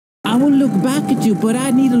to look back at you, but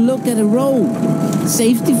I need to look at the road.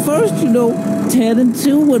 Safety first, 10 and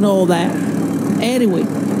 2 and all that. Anyway,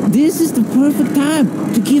 this is the perfect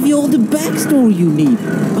time to give you all the backstory you need.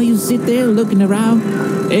 While you sit there looking around.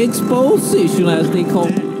 Exposition, as they call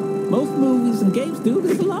it. Most movies and games do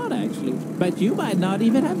this a lot, actually. But you might not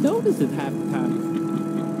even have noticed it half the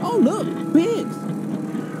time. Oh, look, pigs.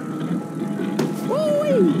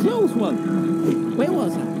 Whoa, close one. Where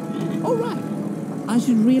was I? All right. I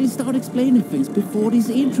should really start explaining things before this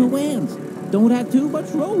intro ends. Don't have too much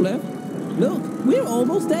roll left. Look, we're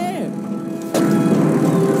almost there.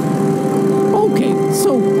 Okay,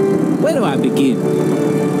 so where do I begin?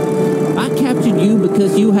 I captured you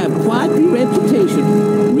because you have quite the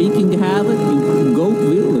reputation, wreaking havoc in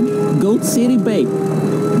Goatville and Goat City Bay.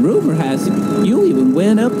 Rumor has it, you even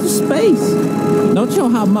went up to space. Not sure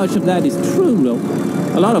how much of that is true, though.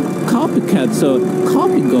 A lot of copycats or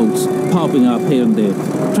copy goats popping up here and there,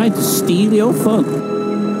 trying to steal your fun.